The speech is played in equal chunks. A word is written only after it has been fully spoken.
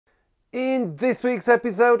In this week's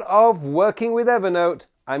episode of Working with Evernote,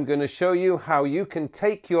 I'm going to show you how you can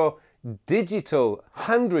take your digital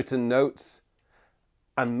handwritten notes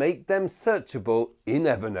and make them searchable in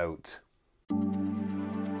Evernote.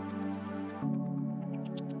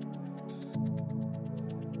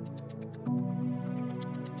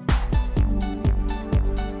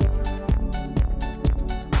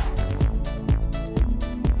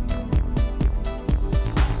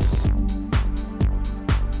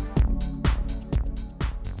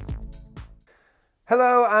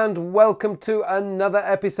 Hello and welcome to another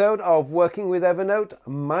episode of Working with Evernote.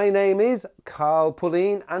 My name is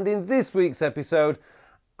Pullein, and in this week's episode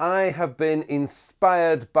I have been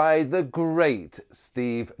inspired by the great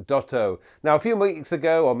Steve Dotto. Now a few weeks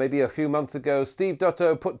ago, or maybe a few months ago, Steve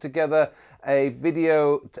Dotto put together a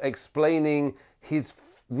video explaining his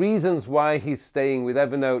reasons why he's staying with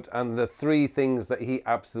Evernote and the 3 things that he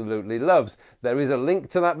absolutely loves. There is a link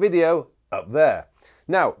to that video up there.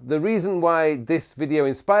 Now, the reason why this video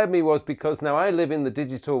inspired me was because now I live in the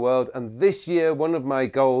digital world, and this year one of my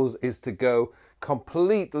goals is to go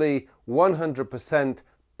completely 100%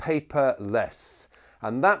 paperless.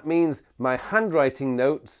 And that means my handwriting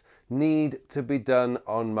notes need to be done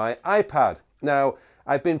on my iPad. Now,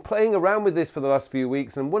 I've been playing around with this for the last few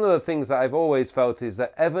weeks, and one of the things that I've always felt is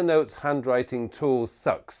that Evernote's handwriting tool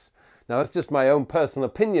sucks. Now, that's just my own personal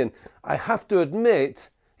opinion. I have to admit,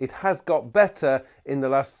 it has got better in the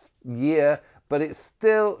last year, but it's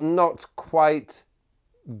still not quite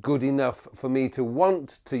good enough for me to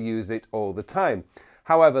want to use it all the time.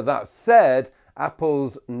 However, that said,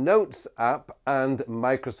 Apple's Notes app and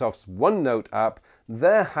Microsoft's OneNote app,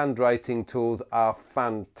 their handwriting tools are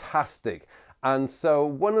fantastic. And so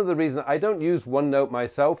one of the reasons I don't use OneNote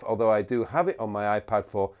myself, although I do have it on my iPad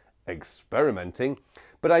for experimenting,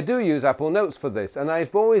 but I do use Apple Notes for this, and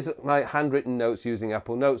I've always like handwritten notes using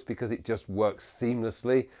Apple Notes because it just works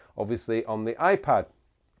seamlessly, obviously, on the iPad.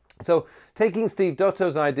 So taking Steve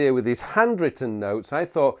Dotto's idea with his handwritten notes, I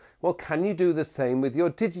thought, well, can you do the same with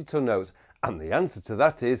your digital notes? And the answer to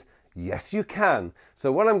that is, yes, you can.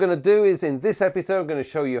 So what I'm going to do is, in this episode, I'm going to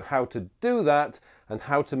show you how to do that and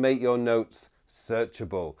how to make your notes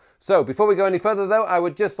searchable. So before we go any further though, I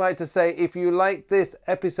would just like to say, if you like this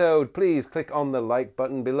episode, please click on the like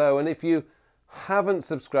button below, and if you haven't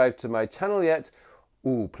subscribed to my channel yet,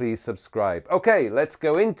 please subscribe. Okay, let's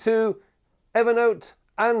go into Evernote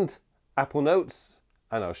and Apple Notes,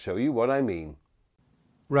 and I'll show you what I mean.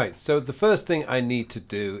 Right, so the first thing I need to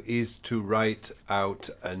do is to write out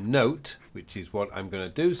a note, which is what I'm going to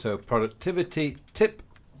do. So productivity tip: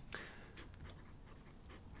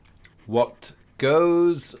 what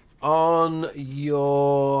goes on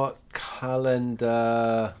your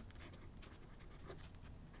calendar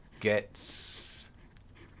gets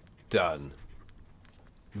done.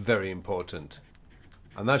 Very important.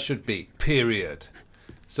 And that should be period.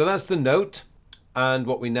 So that's the note. And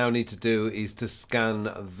what we now need to do is to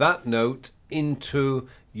scan that note into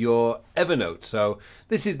your Evernote. So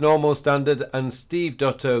this is normal standard, and Steve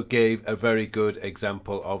Dotto gave a very good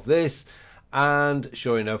example of this. And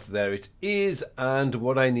sure enough, there it is. And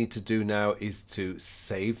what I need to do now is to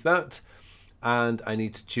save that. And I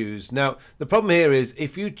need to choose. Now, the problem here is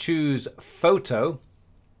if you choose photo,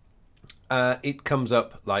 it comes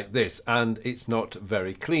up like this, and it's not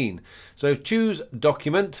very clean. So choose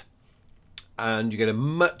document, and you get a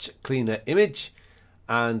much cleaner image,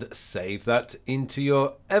 and save that into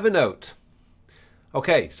your Evernote.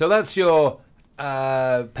 Okay, so that's your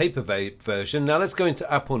paper version. Now let's go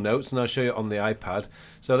into Apple Notes, and I'll show you on the iPad.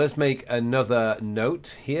 So let's make another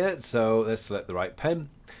note here. So let's select the right pen,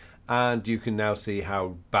 and you can now see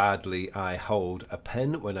how badly I hold a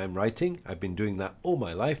pen when I'm writing. I've been doing that all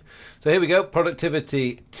my life. So here we go,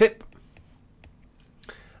 productivity tip.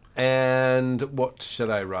 And what should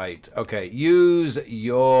I write? Okay, use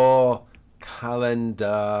your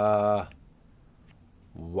calendar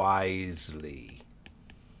wisely.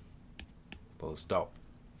 Full stop.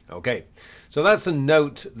 Okay, so that's a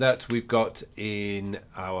note that we've got in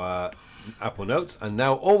our Apple Notes, and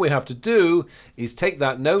now all we have to do is take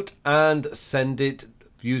that note and send it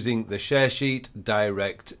using the share sheet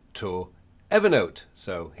direct to Evernote.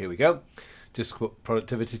 So here we go. Just put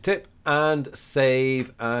productivity tip and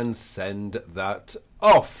save and send that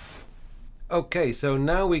off. Okay, so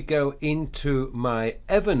now we go into my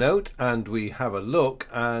Evernote and we have a look,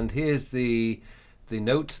 and here's the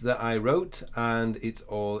note that I wrote, and it's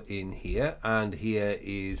all in here, and here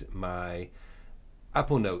is my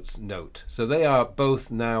Apple Notes note. So they are both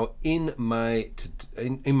now in my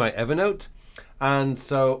Evernote. And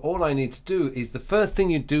so all I need to do is, the first thing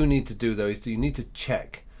you do need to do though is you need to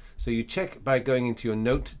check. So you check by going into your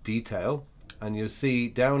note detail, and you'll see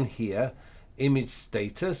down here, image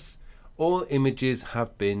status, all images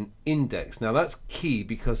have been indexed. Now that's key,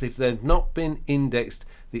 because if they've not been indexed,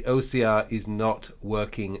 the OCR is not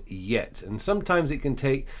working yet. And sometimes it can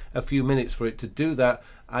take a few minutes for it to do that.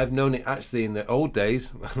 I've known it actually in the old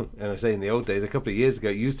days, and I say in the old days, a couple of years ago,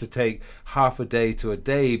 it used to take half a day to a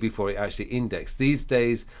day before it actually indexed. These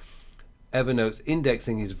days, Evernote's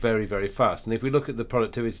indexing is very, very fast. And if we look at the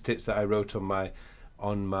productivity tips that I wrote on my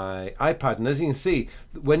iPad, and as you can see,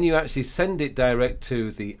 when you actually send it direct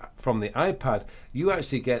to from the iPad, you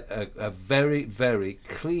actually get a very, very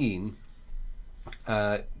clean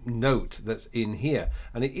note that's in here,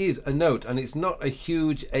 and it is a note, and it's not a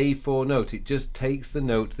huge A4 note. It just takes the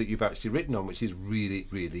note that you've actually written on, which is really,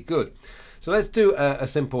 really good. So let's do a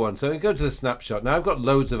simple one. So we go to the snapshot. Now I've got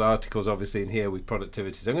loads of articles obviously in here with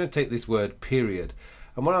productivity, so I'm going to take this word period,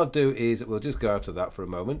 and what I'll do is we'll just go out of that for a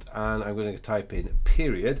moment, and I'm going to type in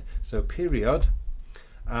period, so period,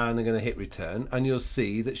 and I'm going to hit return, and you'll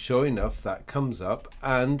see that sure enough that comes up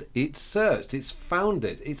and it's searched, it's found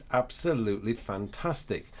it. It's absolutely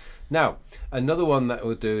fantastic. Now another one that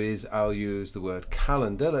we'll do is I'll use the word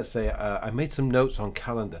calendar. Let's say I made some notes on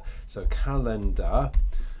calendar, so calendar,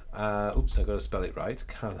 oops, I've got to spell it right,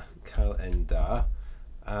 calendar,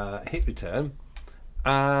 hit return,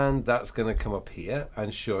 and that's going to come up here,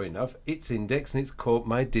 and sure enough it's indexed and it's called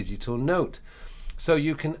my digital note. So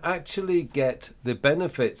you can actually get the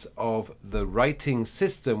benefits of the writing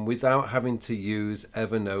system without having to use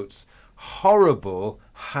Evernote's horrible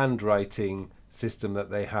handwriting system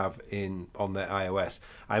that they have on their iOS.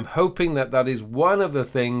 I'm hoping that that is one of the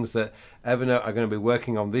things that Evernote are going to be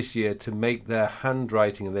working on this year to make their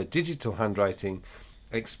handwriting and their digital handwriting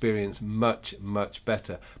experience much, much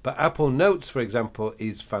better. But Apple Notes, for example,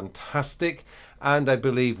 is fantastic, and I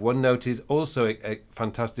believe OneNote is also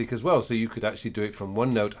fantastic as well. So you could actually do it from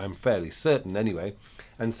OneNote, I'm fairly certain anyway,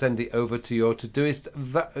 and send it over to your Todoist,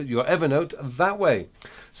 your Evernote that way.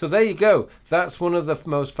 So there you go. That's one of the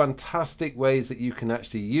most fantastic ways that you can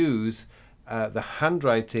actually use the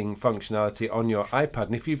handwriting functionality on your iPad.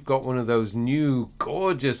 And if you've got one of those new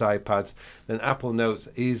gorgeous iPads, then Apple Notes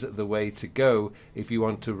is the way to go if you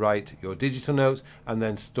want to write your digital notes and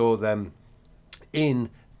then store them in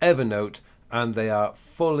Evernote, and they are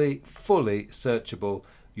fully searchable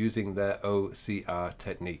using their OCR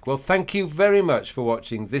technique. Well, thank you very much for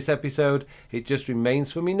watching this episode. It just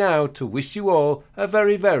remains for me now to wish you all a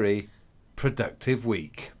very, very productive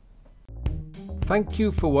week. Thank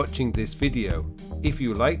you for watching this video. If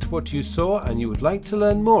you liked what you saw and you would like to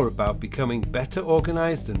learn more about becoming better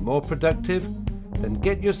organized and more productive, then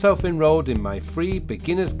get yourself enrolled in my free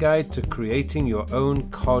beginner's guide to creating your own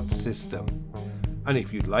COD system. And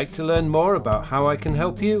if you'd like to learn more about how I can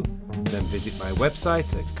help you, then visit my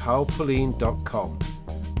website at carlpullein.com.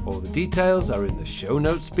 All the details are in the show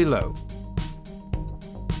notes below.